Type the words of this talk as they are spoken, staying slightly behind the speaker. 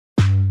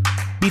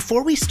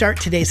Before we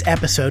start today's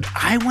episode,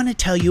 I want to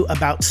tell you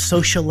about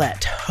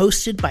Socialette,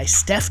 hosted by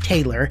Steph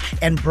Taylor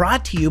and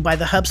brought to you by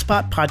the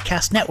HubSpot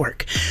Podcast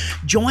Network.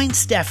 Join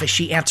Steph as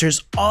she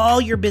answers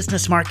all your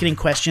business marketing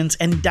questions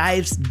and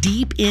dives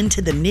deep into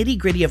the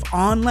nitty-gritty of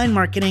online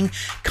marketing,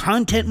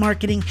 content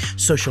marketing,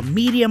 social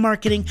media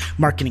marketing,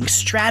 marketing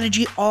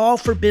strategy, all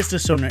for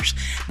business owners.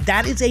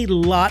 That is a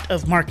lot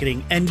of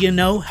marketing, and you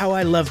know how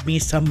I love me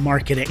some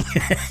marketing.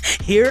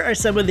 Here are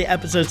some of the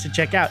episodes to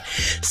check out.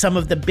 Some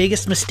of the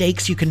biggest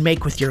mistakes you can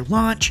make with your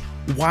launch,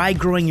 why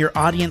growing your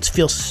audience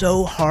feels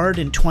so hard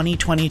in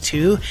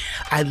 2022.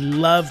 I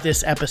love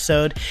this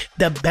episode.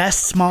 The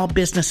best small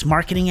business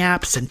marketing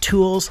apps and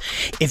tools.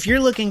 If you're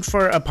looking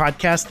for a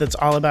podcast that's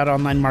all about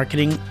online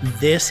marketing,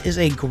 this is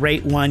a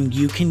great one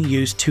you can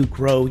use to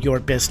grow your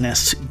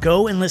business.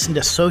 Go and listen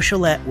to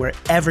Socialette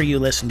wherever you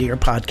listen to your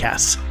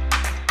podcasts.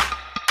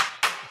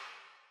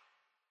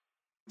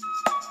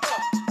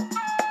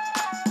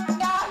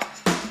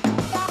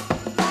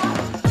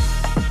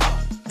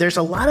 There's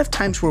a lot of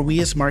times where we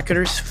as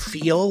marketers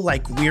feel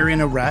like we're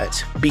in a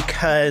rut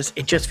because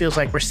it just feels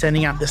like we're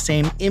sending out the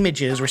same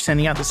images, we're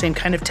sending out the same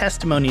kind of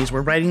testimonies,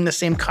 we're writing the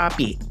same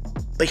copy.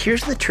 But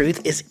here's the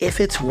truth is if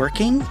it's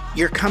working,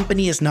 your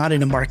company is not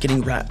in a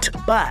marketing rut.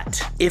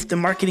 But if the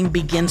marketing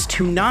begins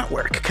to not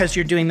work because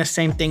you're doing the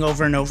same thing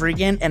over and over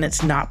again and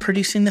it's not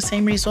producing the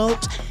same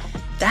results,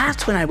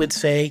 that's when I would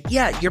say,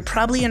 yeah, you're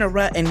probably in a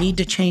rut and need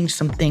to change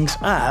some things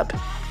up.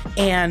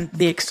 And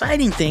the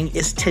exciting thing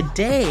is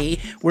today,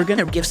 we're going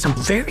to give some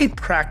very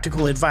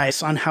practical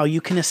advice on how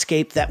you can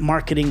escape that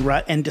marketing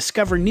rut and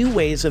discover new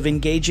ways of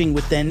engaging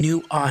with a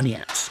new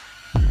audience.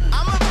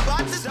 I'm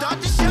about to start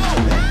the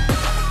show.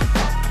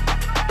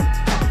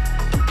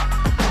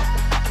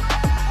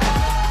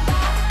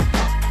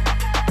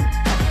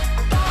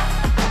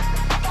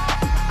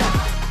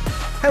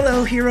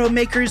 Hello, Hero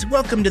Makers.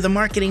 Welcome to the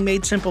Marketing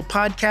Made Simple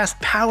podcast,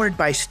 powered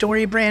by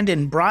StoryBrand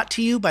and brought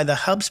to you by the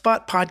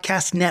HubSpot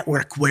Podcast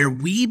Network, where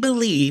we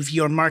believe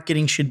your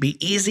marketing should be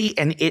easy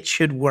and it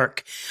should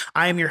work.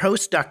 I am your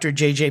host, Dr.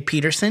 JJ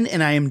Peterson,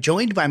 and I am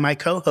joined by my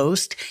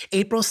co-host,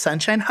 April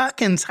Sunshine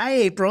Hawkins. Hi,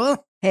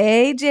 April.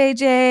 Hey,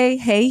 JJ.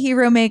 Hey,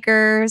 Hero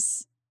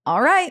Makers.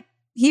 All right,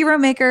 Hero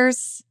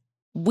Makers.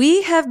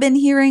 We have been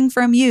hearing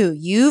from you.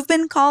 You've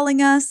been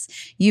calling us.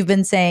 You've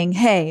been saying,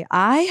 hey,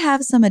 I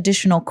have some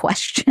additional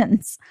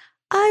questions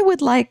I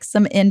would like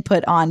some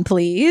input on,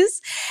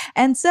 please.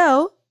 And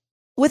so,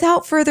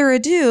 without further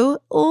ado,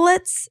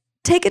 let's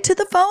take it to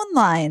the phone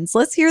lines.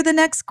 Let's hear the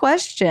next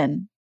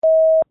question.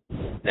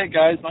 Hey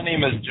guys, my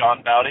name is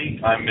John Bowdy.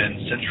 I'm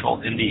in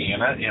Central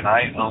Indiana and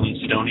I own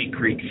Stony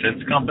Creek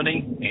Fence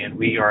Company, and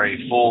we are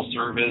a full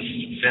service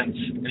fence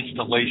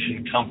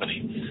installation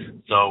company.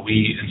 So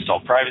we install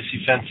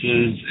privacy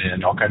fences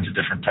and all kinds of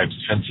different types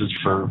of fences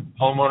for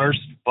homeowners.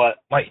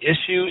 But my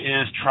issue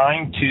is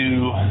trying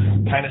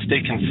to kind of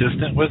stay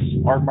consistent with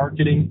our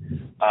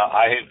marketing.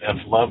 I have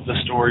loved the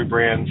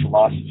StoryBrand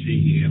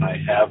philosophy, and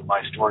I have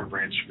my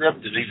StoryBrand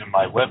script, and even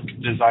my web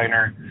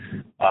designer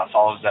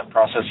follows that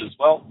process as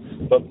well.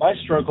 But my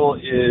struggle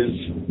is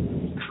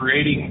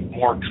creating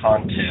more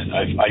content.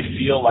 I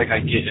feel like I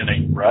get in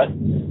a rut,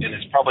 and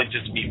it's probably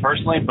just me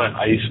personally, but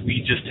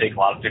we just take a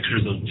lot of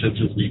pictures of the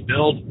fences we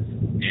build,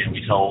 and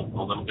we tell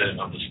a little bit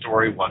of the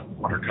story, what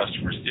our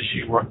customer's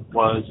issue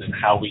was, and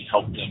how we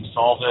helped them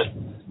solve it,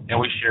 and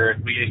we share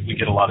it. We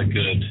get a lot of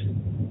good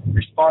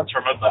response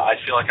from it, but I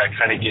feel like I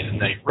kind of get in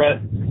a rut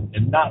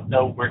and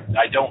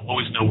I don't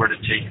always know where to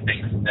take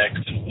things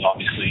next, and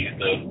obviously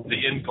the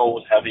end goal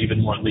is have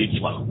even more lead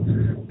flow.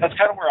 That's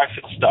kind of where I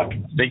feel stuck.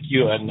 Thank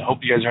you, and hope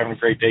you guys are having a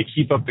great day.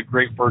 Keep up the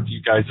great work.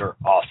 You guys are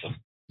awesome.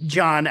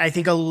 John, I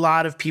think a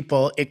lot of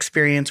people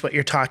experience what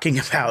you're talking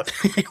about,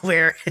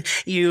 where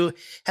you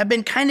have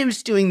been kind of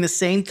just doing the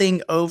same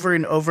thing over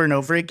and over and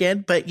over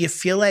again, but you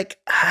feel like,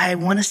 I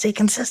want to stay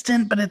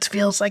consistent, but it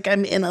feels like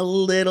I'm in a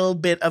little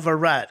bit of a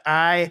rut.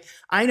 I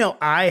know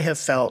I have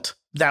felt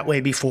that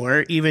way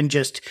before, even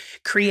just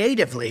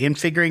creatively and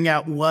figuring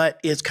out what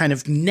is kind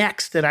of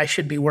next that I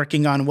should be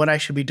working on, what I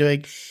should be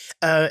doing.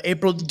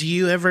 April, do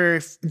you ever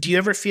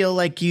feel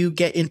like you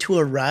get into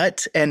a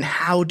rut, and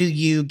how do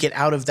you get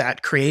out of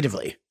that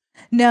creatively?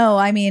 No,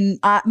 I mean,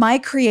 my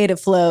creative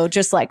flow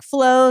just like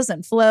flows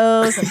and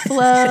flows and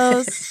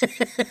flows.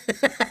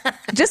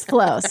 Just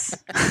flows.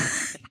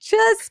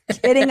 Just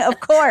kidding. Of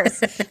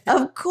course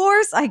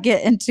I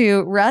get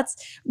into ruts.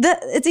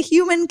 It's a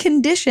human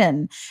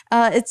condition.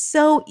 It's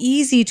so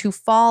easy to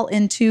fall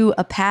into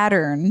a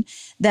pattern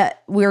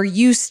that we're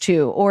used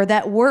to or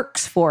that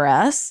works for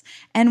us.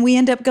 And we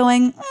end up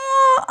going,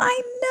 oh,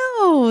 I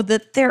know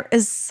that there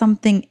is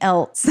something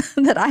else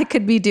that I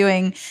could be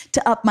doing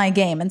to up my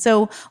game. And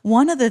so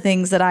one of the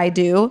things that I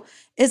do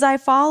is I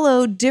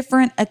follow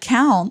different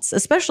accounts,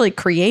 especially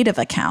creative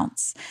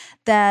accounts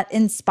that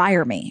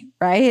inspire me,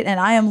 right? And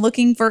I am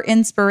looking for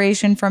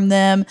inspiration from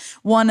them.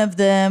 One of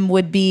them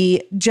would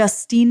be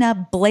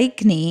Justina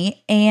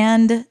Blakeney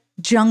and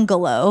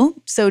Jungalow.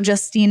 So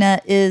Justina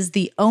is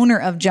the owner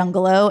of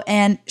Jungalow,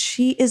 and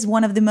she is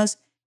one of the most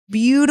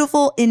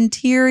beautiful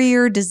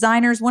interior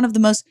designers, one of the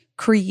most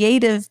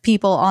creative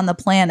people on the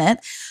planet.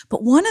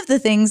 But one of the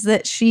things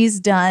that she's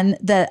done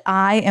that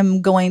I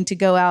am going to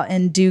go out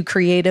and do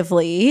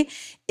creatively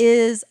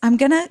is I'm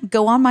going to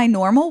go on my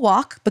normal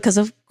walk because,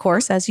 of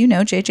course, as you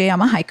know, JJ,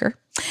 I'm a hiker.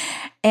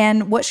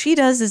 And what she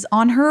does is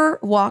on her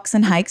walks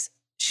and hikes,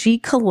 she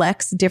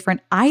collects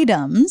different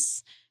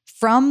items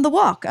from the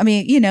walk. I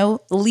mean,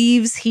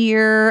 leaves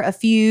here, a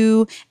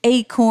few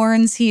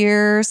acorns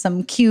here,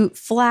 some cute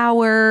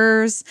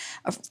flowers,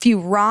 a few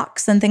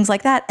rocks and things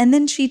like that. And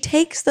then she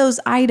takes those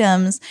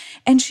items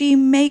and she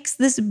makes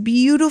this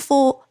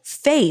beautiful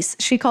face.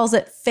 She calls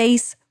it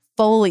face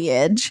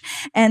foliage.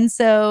 And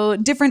so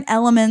different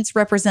elements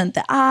represent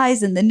the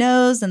eyes and the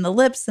nose and the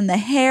lips and the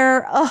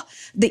hair,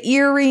 the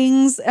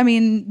earrings. I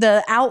mean,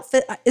 the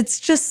outfit, it's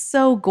just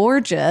so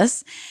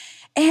gorgeous.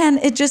 And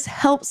it just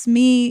helps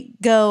me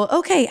go,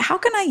 okay, how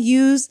can I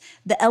use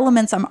the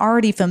elements I'm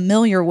already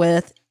familiar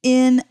with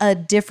in a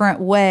different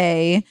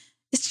way?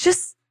 It's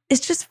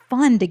just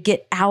fun to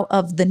get out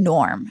of the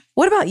norm.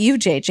 What about you,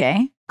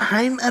 JJ?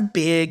 I'm a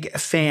big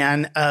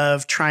fan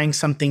of trying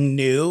something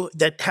new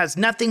that has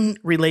nothing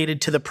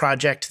related to the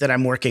project that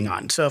I'm working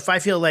on. So if I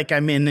feel like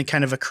I'm in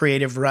kind of a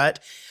creative rut,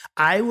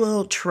 I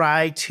will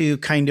try to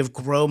kind of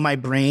grow my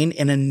brain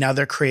in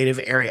another creative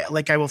area.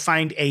 Like I will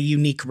find a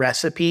unique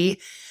recipe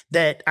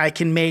that I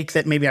can make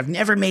that maybe I've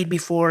never made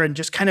before, and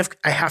just kind of,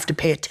 I have to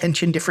pay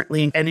attention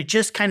differently. And it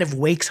just kind of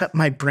wakes up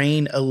my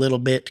brain a little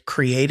bit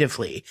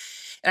creatively.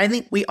 And I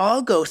think we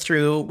all go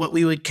through what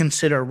we would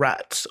consider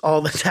ruts all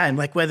the time,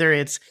 like whether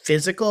it's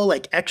physical,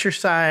 like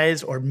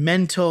exercise, or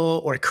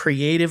mental, or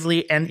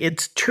creatively. And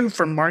it's true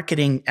for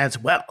marketing as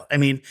well. I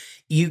mean,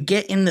 you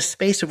get in the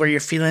space of where you're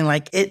feeling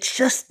like it's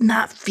just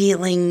not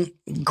feeling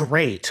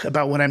great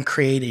about what I'm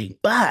creating.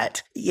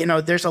 But,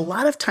 there's a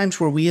lot of times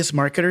where we as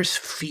marketers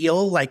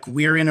feel like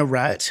we're in a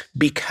rut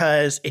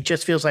because it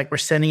just feels like we're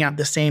sending out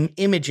the same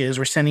images,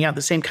 we're sending out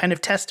the same kind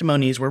of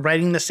testimonies, we're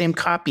writing the same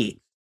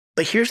copy.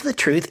 But here's the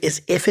truth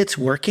is if it's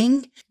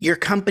working, your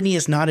company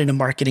is not in a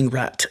marketing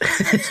rut.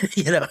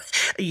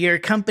 Your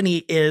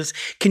company is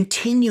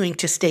continuing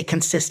to stay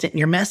consistent in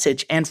your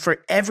message. And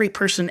for every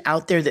person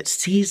out there that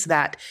sees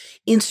that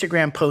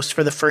Instagram post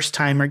for the first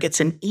time or gets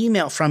an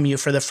email from you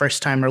for the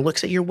first time or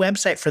looks at your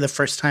website for the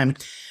first time,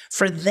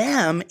 for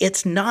them,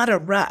 it's not a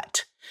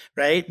rut.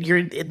 Right?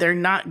 They're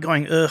not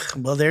going,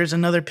 well, there's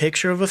another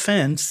picture of a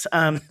fence.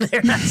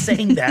 They're not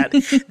saying that.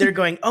 They're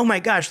going, oh my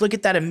gosh, look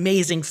at that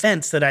amazing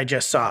fence that I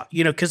just saw,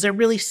 because they're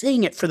really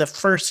seeing it for the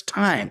first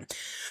time.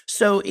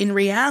 So in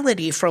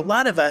reality, for a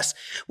lot of us,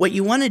 what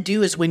you want to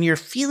do is when you're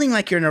feeling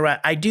like you're in a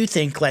rut, I do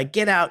think like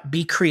get out,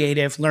 be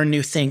creative, learn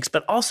new things,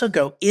 but also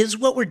go, is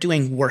what we're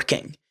doing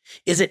working?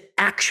 Is it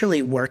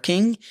actually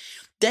working?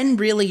 Then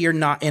really you're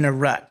not in a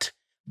rut.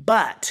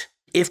 But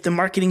if the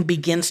marketing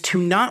begins to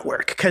not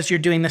work because you're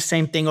doing the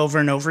same thing over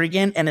and over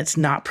again and it's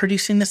not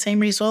producing the same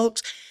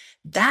results,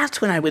 that's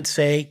when I would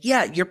say,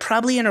 yeah, you're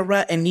probably in a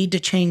rut and need to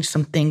change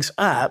some things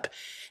up.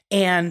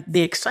 And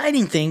the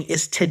exciting thing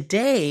is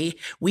today,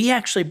 we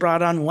actually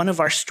brought on one of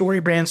our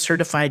StoryBrand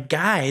certified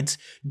guides,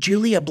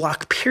 Julia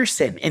Block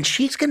Pearson, and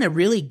she's going to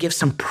really give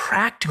some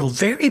practical,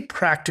 very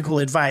practical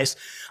advice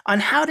on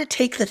how to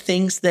take the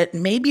things that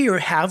maybe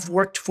have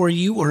worked for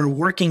you or are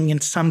working in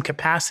some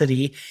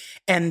capacity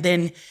and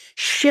then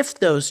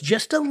shift those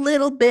just a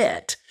little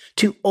bit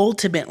to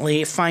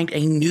ultimately find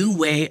a new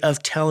way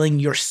of telling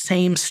your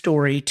same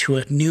story to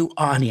a new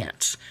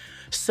audience.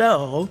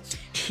 So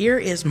here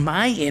is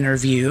my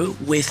interview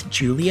with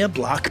Julia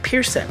Block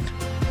Pearson.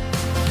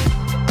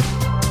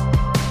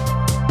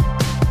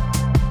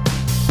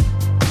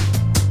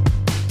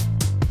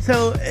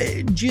 So,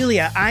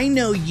 Julia, I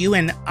know you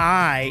and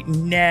I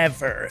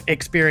never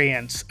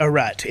experience a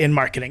rut in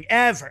marketing,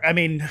 ever. I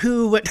mean,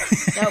 who would?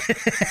 Nope.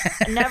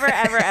 Never,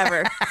 ever,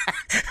 ever.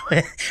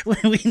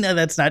 We know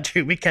that's not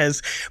true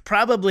because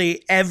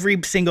probably every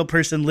single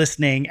person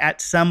listening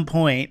at some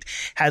point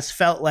has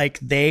felt like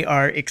they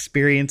are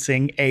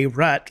experiencing a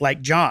rut,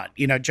 like John.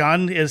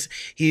 John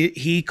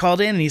he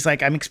called in and he's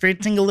like, I'm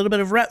experiencing a little bit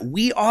of rut.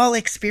 We all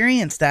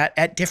experience that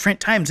at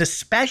different times,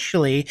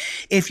 especially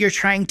if you're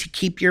trying to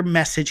keep your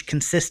message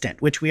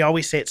consistent, which we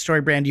always say at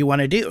StoryBrand you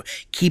want to do.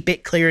 Keep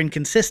it clear and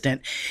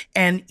consistent.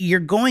 And you're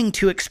going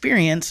to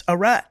experience a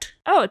rut.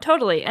 Oh,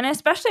 totally. And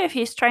especially if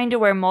he's trying to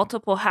wear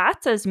multiple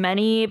hats, as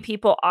many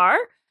people are,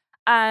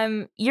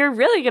 you're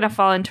really going to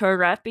fall into a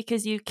rut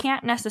because you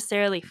can't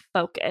necessarily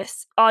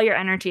focus all your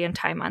energy and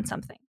time on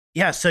something.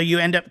 Yeah, so you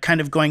end up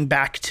kind of going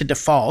back to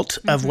default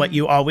of what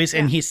you always,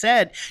 and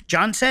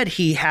John said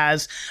he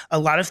has a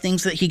lot of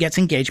things that he gets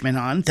engagement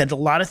on, that a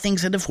lot of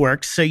things that have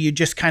worked, so you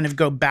just kind of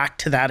go back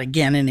to that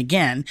again and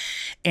again.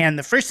 And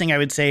the first thing I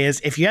would say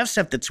is if you have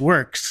stuff that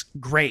works,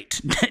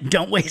 great.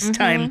 Don't waste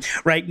time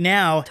right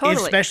now,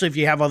 especially if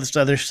you have all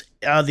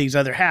these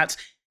other hats.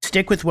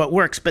 Stick with what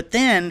works. But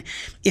then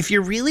if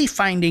you're really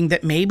finding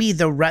that maybe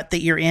the rut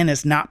that you're in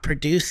is not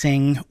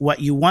producing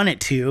what you want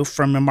it to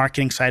from the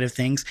marketing side of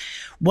things,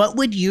 what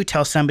would you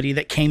tell somebody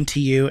that came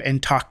to you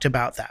and talked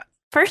about that?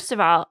 First of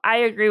all, I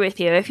agree with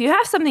you. If you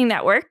have something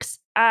that works,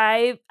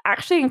 I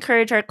actually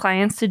encourage our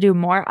clients to do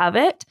more of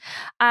it,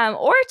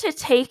 or to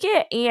take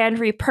it and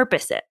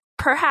repurpose it.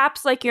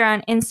 Perhaps like you're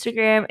on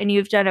Instagram and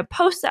you've done a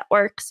post that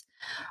works.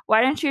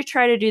 Why don't you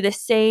try to do the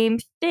same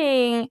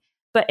thing,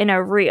 but in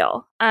a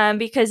reel?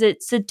 Because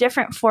it's a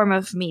different form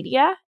of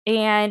media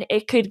and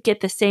it could get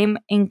the same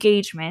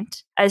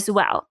engagement as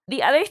well.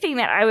 The other thing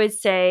that I would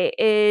say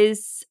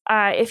is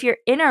if you're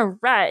in a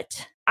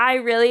rut, I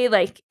really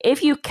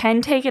if you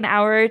can take an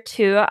hour or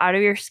two out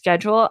of your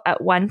schedule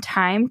at one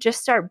time,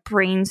 just start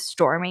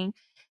brainstorming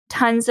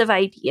tons of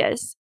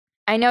ideas.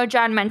 I know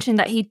John mentioned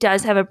that he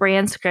does have a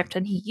brand script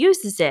and he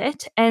uses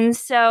it. And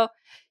so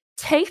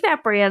take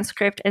that brand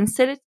script and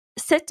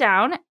sit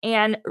down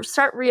and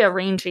start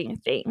rearranging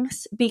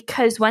things,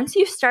 because once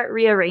you start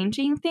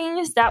rearranging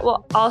things, that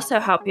will also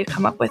help you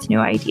come up with new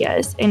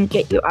ideas and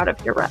get you out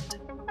of your rut.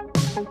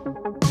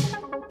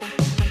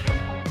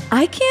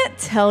 I can't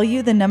tell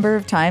you the number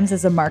of times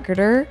as a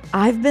marketer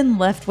I've been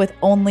left with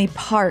only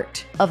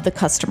part of the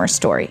customer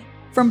story.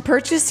 From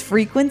purchase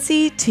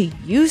frequency to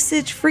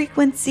usage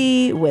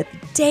frequency, with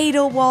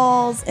data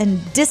walls and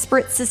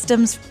disparate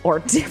systems or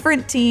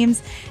different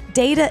teams,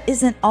 data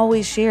isn't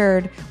always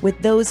shared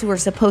with those who are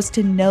supposed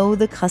to know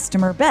the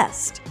customer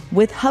best.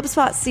 With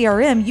HubSpot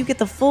CRM, you get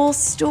the full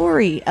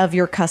story of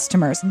your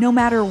customers, no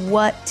matter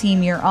what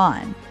team you're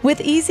on.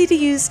 With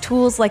easy-to-use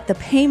tools like the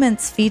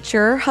payments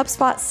feature,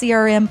 HubSpot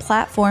CRM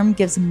platform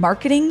gives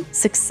marketing,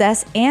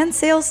 success, and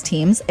sales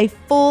teams a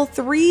full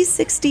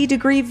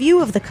 360-degree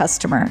view of the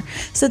customer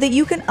so that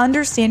you can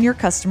understand your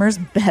customers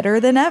better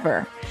than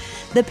ever.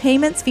 The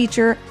payments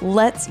feature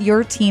lets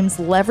your teams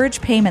leverage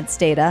payments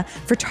data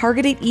for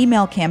targeted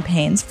email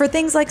campaigns for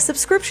things like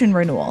subscription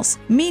renewals,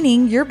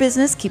 meaning your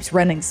business keeps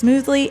running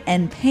smoothly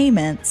and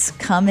payments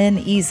come in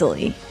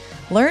easily.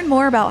 Learn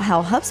more about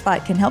how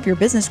HubSpot can help your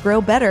business grow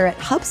better at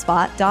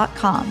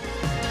HubSpot.com.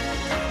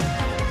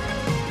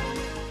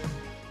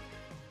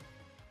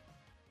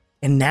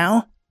 And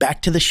now,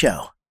 back to the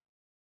show.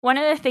 One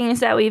of the things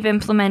that we've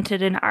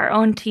implemented in our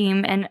own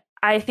team, and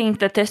I think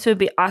that this would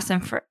be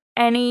awesome for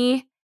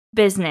any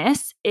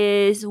business,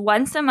 is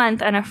once a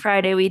month on a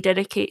Friday, we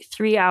dedicate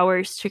 3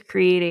 hours to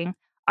creating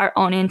our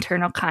own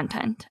internal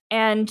content.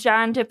 And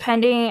John,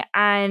 depending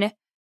on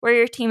where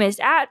your team is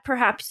at,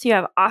 perhaps you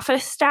have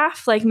office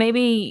staff, like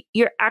maybe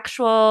your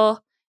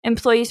actual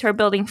employees who are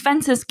building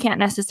fences can't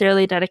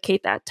necessarily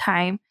dedicate that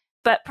time.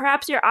 But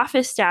perhaps your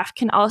office staff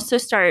can also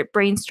start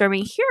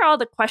brainstorming. Here are all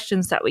the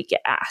questions that we get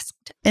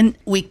asked. And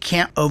we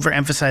can't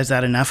overemphasize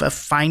that enough, of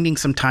finding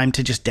some time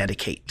to just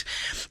dedicate.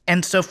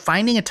 And so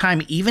finding a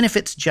time, even if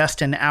it's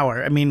just an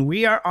hour, I mean,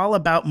 we are all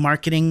about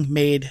marketing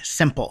made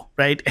simple,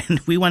 right? And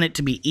we want it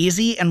to be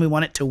easy and we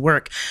want it to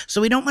work. So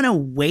we don't want to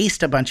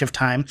waste a bunch of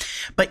time.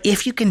 But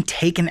if you can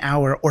take an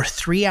hour or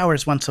 3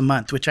 hours once a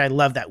month, which I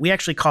love that. We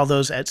actually call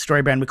those at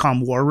StoryBrand, we call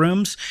them war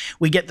rooms.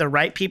 We get the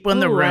right people in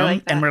the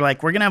room and we're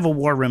like, we're going to have a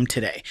war room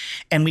today.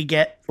 And we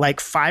get like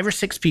 5 or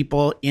 6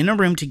 people in a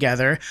room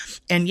together.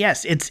 And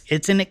yes,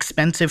 it's an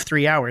expensive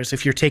 3 hours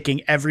if you're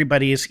taking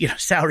everybody's,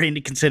 salary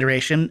into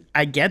consideration.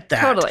 I get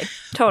that.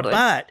 Totally.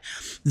 But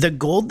the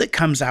gold that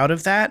comes out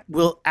of that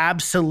will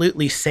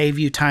absolutely save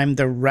you time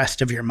the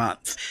rest of your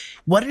month.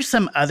 What are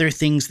some other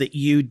things that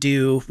you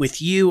do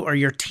with you or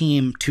your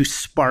team to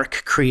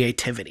spark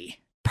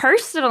creativity?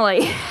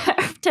 Personally,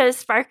 to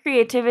spark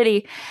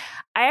creativity,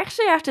 I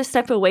actually have to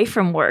step away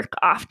from work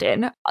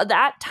often.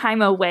 That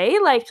time away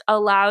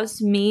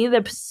allows me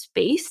the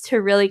space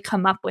to really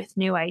come up with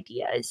new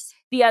ideas.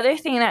 The other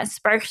thing that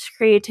sparks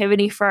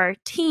creativity for our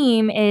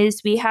team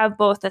is we have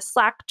both a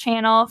Slack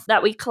channel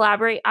that we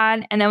collaborate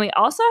on, and then we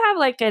also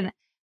have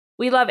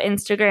we love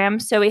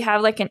Instagram. So we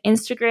have an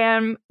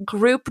Instagram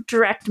group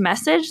direct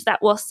message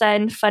that will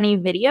send funny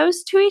videos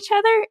to each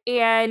other.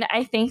 And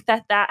I think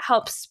that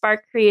helps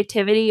spark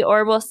creativity,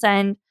 or we'll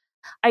send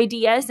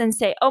ideas and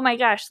say, oh my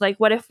gosh,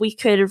 what if we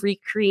could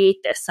recreate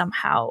this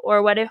somehow?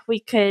 Or what if we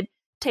could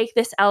take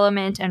this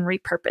element and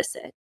repurpose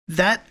it?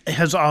 That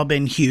has all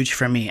been huge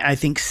for me. I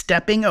think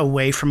stepping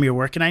away from your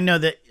work. And I know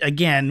that,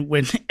 again,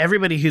 when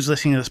everybody who's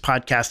listening to this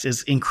podcast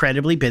is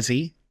incredibly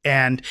busy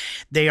and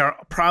they are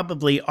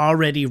probably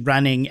already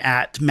running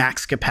at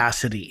max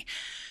capacity.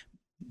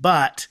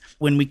 But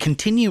when we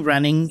continue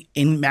running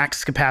in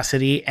max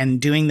capacity and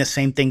doing the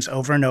same things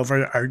over and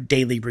over, our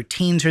daily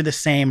routines are the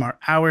same, our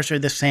hours are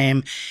the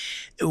same,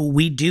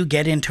 we do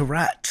get into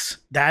ruts.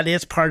 That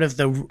is part of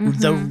the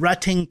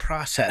rutting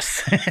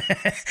process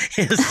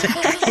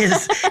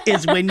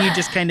is when you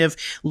just kind of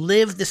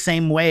live the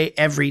same way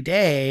every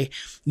day,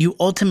 you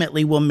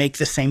ultimately will make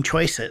the same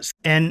choices.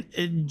 And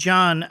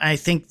John, I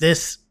think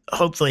this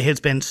hopefully has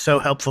been so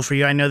helpful for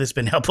you. I know this has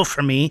been helpful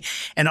for me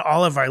and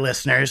all of our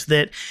listeners,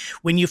 that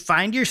when you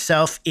find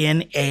yourself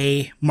in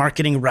a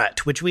marketing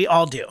rut, which we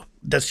all do,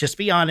 let's just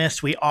be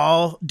honest, we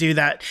all do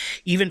that.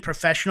 Even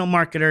professional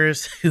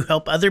marketers who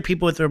help other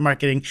people with their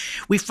marketing,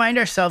 we find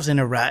ourselves in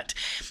a rut.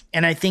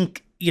 And I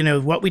think,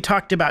 what we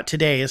talked about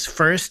today is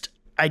first,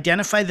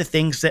 Identify the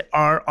things that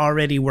are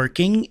already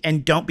working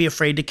and don't be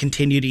afraid to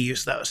continue to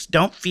use those.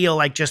 Don't feel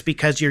like just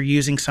because you're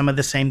using some of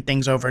the same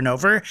things over and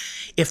over,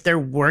 if they're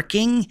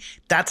working,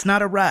 that's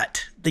not a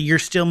rut, that you're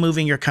still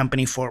moving your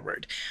company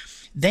forward.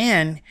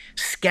 Then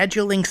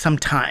scheduling some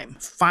time,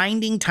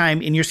 finding time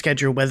in your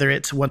schedule, whether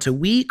it's once a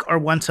week or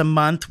once a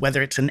month,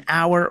 whether it's an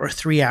hour or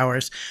 3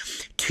 hours,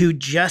 to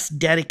just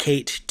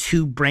dedicate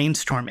to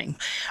brainstorming.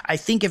 I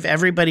think if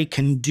everybody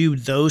can do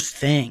those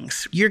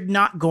things, you're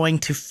not going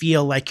to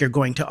feel like you're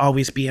going to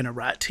always be in a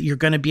rut. You're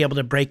going to be able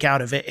to break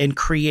out of it and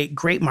create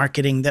great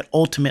marketing that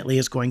ultimately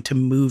is going to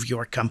move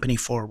your company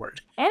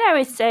forward. And I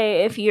would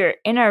say if you're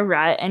in a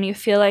rut and you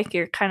feel like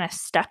you're kind of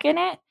stuck in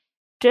it,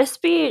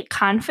 just be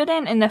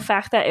confident in the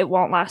fact that it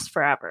won't last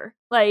forever.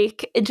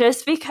 Like,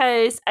 just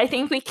because I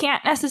think we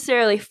can't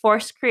necessarily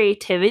force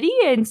creativity.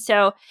 And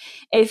so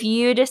if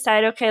you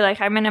decide, okay,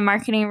 like I'm in a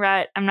marketing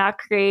rut, I'm not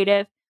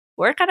creative,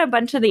 work on a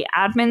bunch of the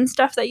admin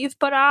stuff that you've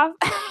put off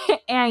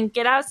and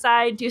get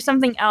outside, do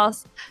something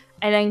else,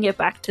 and then get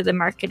back to the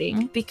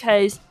marketing,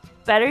 because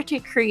better to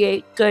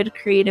create good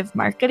creative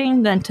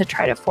marketing than to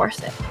try to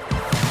force it.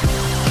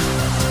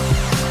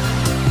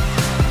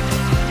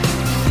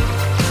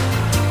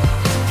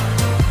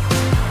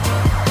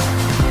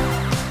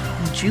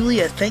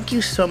 Julia, thank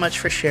you so much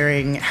for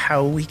sharing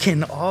how we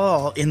can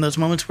all, in those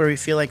moments where we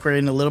feel like we're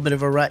in a little bit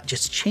of a rut,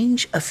 just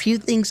change a few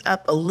things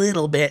up a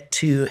little bit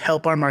to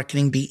help our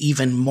marketing be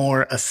even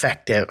more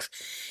effective.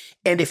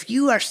 And if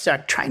you are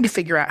stuck trying to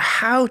figure out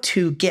how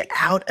to get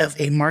out of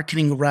a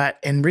marketing rut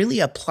and really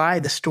apply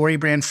the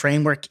StoryBrand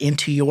framework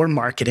into your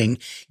marketing,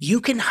 you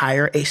can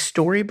hire a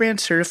StoryBrand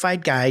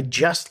certified guide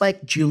just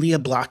like Julia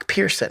Block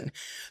Pearson.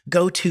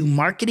 Go to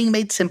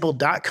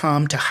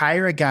marketingmadesimple.com to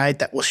hire a guide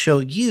that will show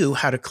you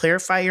how to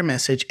clarify your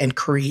message and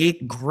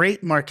create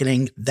great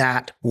marketing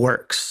that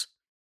works.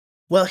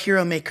 Well,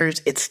 Hero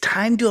Makers, it's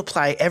time to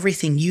apply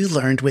everything you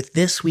learned with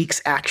this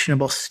week's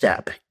actionable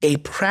step, a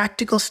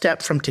practical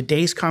step from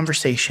today's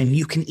conversation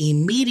you can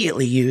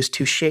immediately use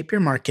to shape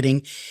your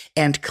marketing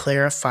and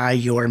clarify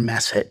your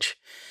message.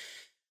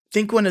 I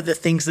think one of the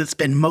things that's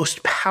been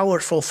most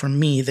powerful for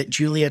me that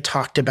Julia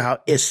talked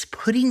about is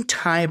putting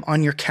time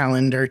on your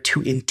calendar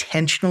to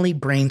intentionally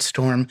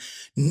brainstorm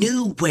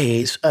new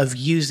ways of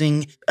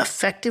using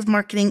effective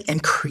marketing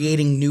and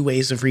creating new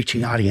ways of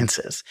reaching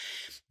audiences.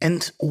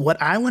 And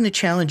what I want to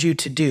challenge you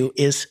to do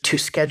is to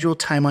schedule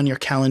time on your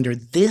calendar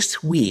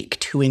this week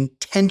to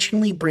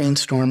intentionally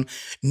brainstorm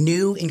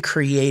new and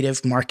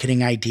creative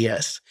marketing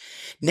ideas.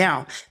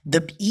 Now,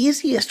 the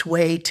easiest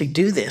way to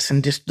do this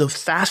and just the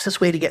fastest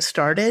way to get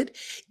started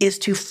is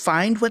to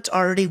find what's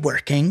already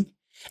working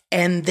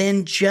and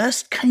then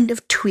just kind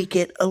of tweak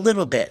it a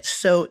little bit.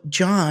 So,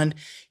 John,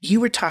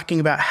 you were talking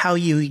about how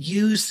you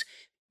use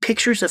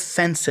pictures of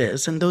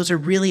fences, and those are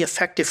really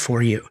effective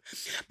for you.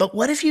 But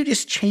what if you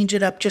just change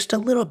it up just a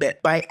little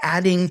bit by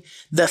adding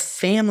the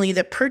family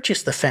that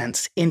purchased the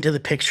fence into the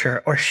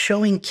picture, or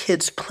showing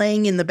kids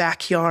playing in the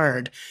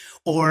backyard,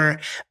 or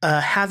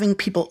having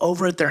people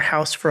over at their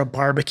house for a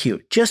barbecue?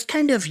 Just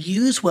kind of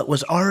use what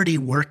was already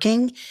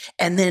working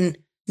and then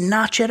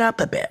notch it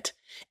up a bit.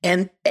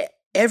 And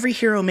every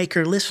hero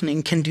maker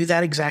listening can do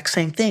that exact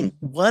same thing.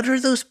 What are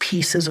those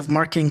pieces of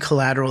marketing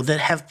collateral that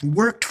have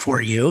worked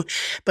for you,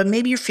 but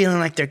maybe you're feeling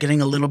like they're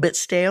getting a little bit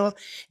stale?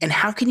 And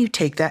how can you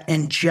take that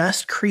and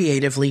just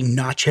creatively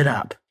notch it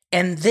up?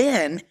 And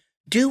then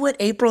do what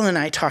April and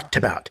I talked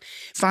about.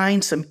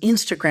 Find some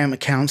Instagram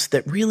accounts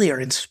that really are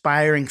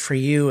inspiring for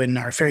you and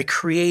are very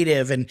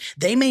creative, and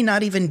they may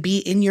not even be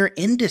in your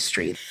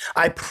industry.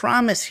 I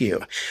promise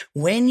you,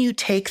 when you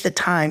take the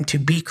time to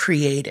be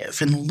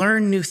creative and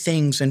learn new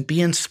things and be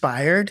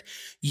inspired,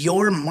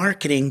 your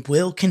marketing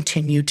will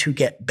continue to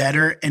get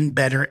better and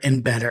better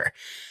and better.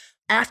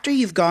 After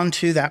you've gone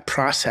through that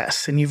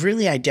process and you've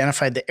really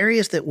identified the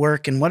areas that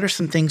work and what are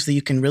some things that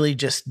you can really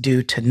just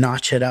do to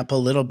notch it up a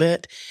little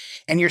bit,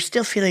 and you're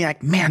still feeling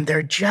like, man,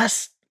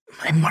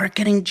 my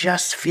marketing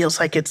just feels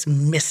like it's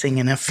missing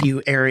in a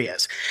few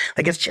areas.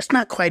 Like it's just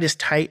not quite as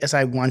tight as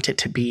I want it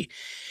to be.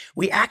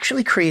 We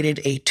actually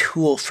created a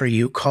tool for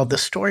you called the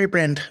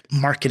StoryBrand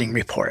Marketing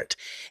Report.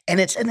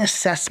 And it's an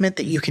assessment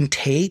that you can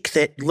take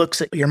that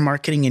looks at your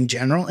marketing in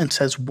general and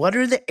says, what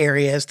are the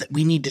areas that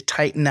we need to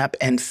tighten up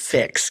and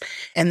fix?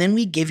 And then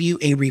we give you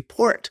a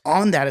report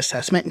on that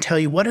assessment and tell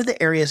you what are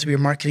the areas of your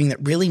marketing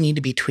that really need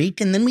to be tweaked.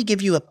 And then we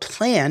give you a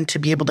plan to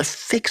be able to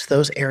fix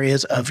those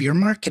areas of your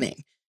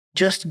marketing.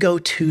 Just go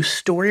to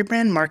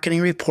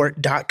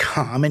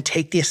StoryBrandMarketingReport.com and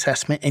take the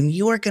assessment, and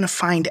you are going to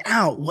find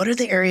out what are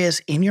the areas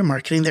in your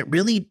marketing that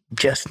really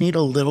just need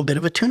a little bit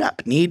of a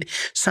tune-up, need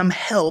some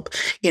help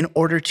in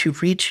order to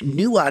reach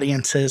new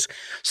audiences,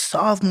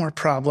 solve more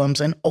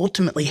problems, and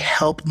ultimately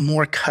help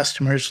more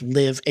customers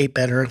live a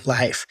better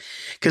life.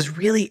 Because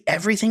really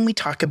everything we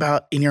talk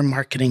about in your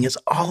marketing is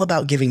all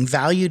about giving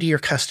value to your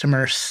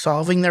customer,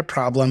 solving their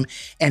problem,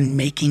 and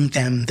making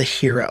them the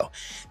hero.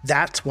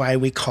 That's why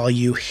we call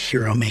you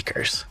Hero Makers.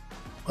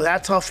 Well,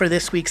 that's all for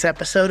this week's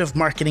episode of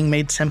Marketing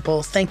Made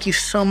Simple. Thank you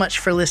so much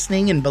for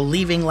listening and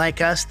believing,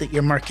 like us, that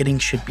your marketing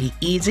should be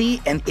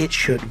easy and it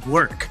should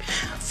work.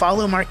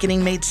 Follow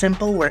Marketing Made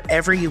Simple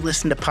wherever you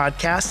listen to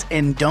podcasts,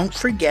 and don't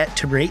forget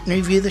to rate and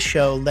review the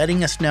show,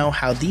 letting us know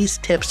how these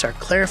tips are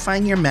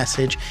clarifying your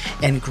message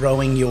and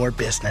growing your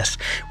business.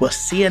 We'll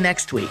see you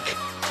next week.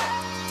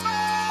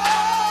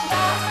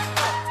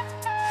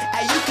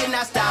 Hey, you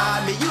cannot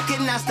stop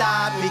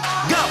me,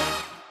 go!